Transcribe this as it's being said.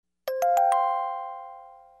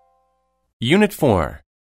Unit 4.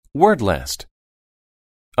 Word list.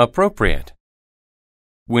 Appropriate.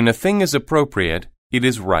 When a thing is appropriate, it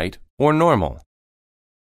is right or normal.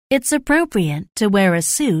 It's appropriate to wear a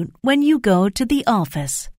suit when you go to the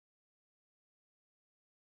office.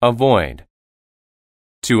 Avoid.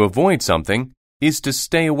 To avoid something is to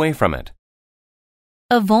stay away from it.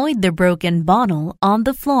 Avoid the broken bottle on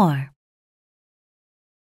the floor.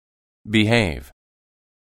 Behave.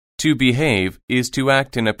 To behave is to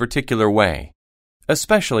act in a particular way,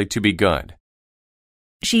 especially to be good.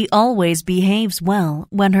 She always behaves well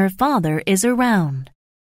when her father is around.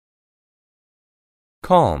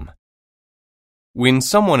 Calm. When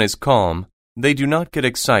someone is calm, they do not get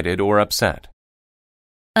excited or upset.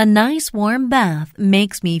 A nice warm bath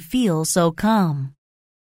makes me feel so calm.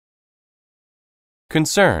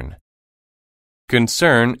 Concern.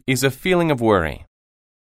 Concern is a feeling of worry.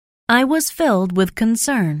 I was filled with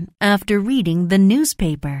concern after reading the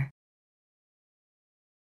newspaper.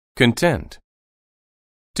 Content.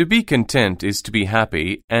 To be content is to be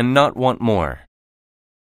happy and not want more.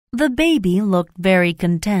 The baby looked very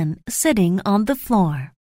content sitting on the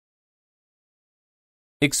floor.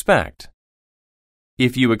 Expect.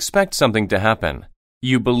 If you expect something to happen,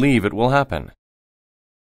 you believe it will happen.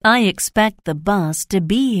 I expect the bus to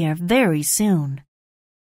be here very soon.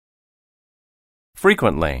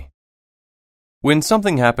 Frequently. When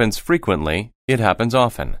something happens frequently, it happens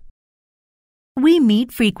often. We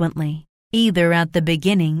meet frequently, either at the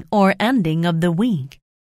beginning or ending of the week.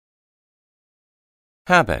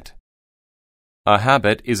 Habit. A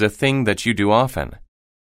habit is a thing that you do often.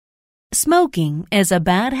 Smoking is a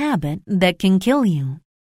bad habit that can kill you.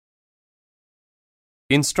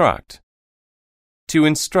 Instruct. To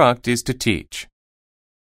instruct is to teach.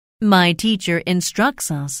 My teacher instructs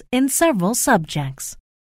us in several subjects.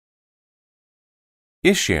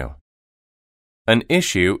 Issue. An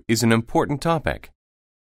issue is an important topic.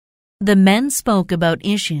 The men spoke about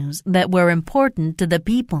issues that were important to the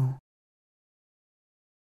people.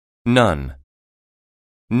 None.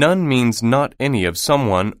 None means not any of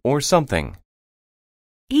someone or something.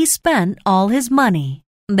 He spent all his money.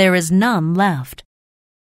 There is none left.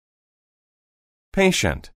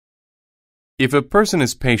 Patient. If a person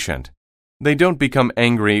is patient, they don't become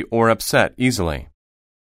angry or upset easily.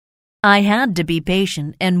 I had to be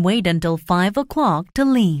patient and wait until 5 o'clock to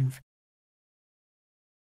leave.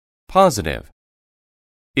 Positive.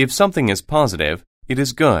 If something is positive, it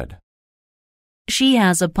is good. She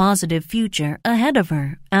has a positive future ahead of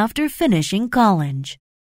her after finishing college.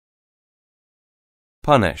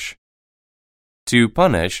 Punish. To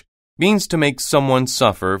punish means to make someone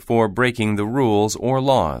suffer for breaking the rules or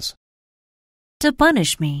laws. To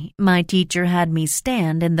punish me, my teacher had me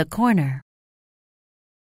stand in the corner.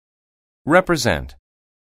 Represent.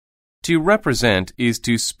 To represent is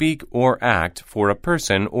to speak or act for a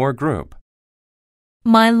person or group.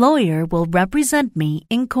 My lawyer will represent me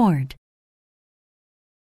in court.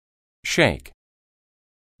 Shake.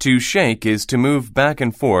 To shake is to move back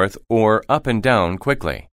and forth or up and down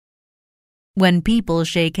quickly. When people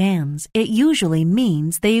shake hands, it usually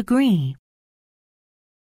means they agree.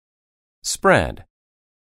 Spread.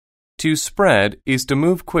 To spread is to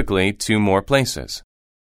move quickly to more places.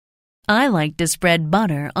 I like to spread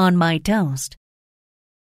butter on my toast.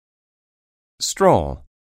 Stroll.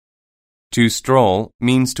 To stroll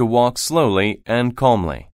means to walk slowly and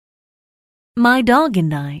calmly. My dog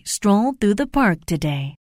and I strolled through the park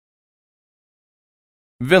today.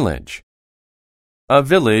 Village. A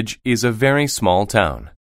village is a very small town.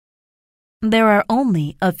 There are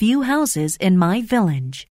only a few houses in my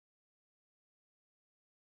village.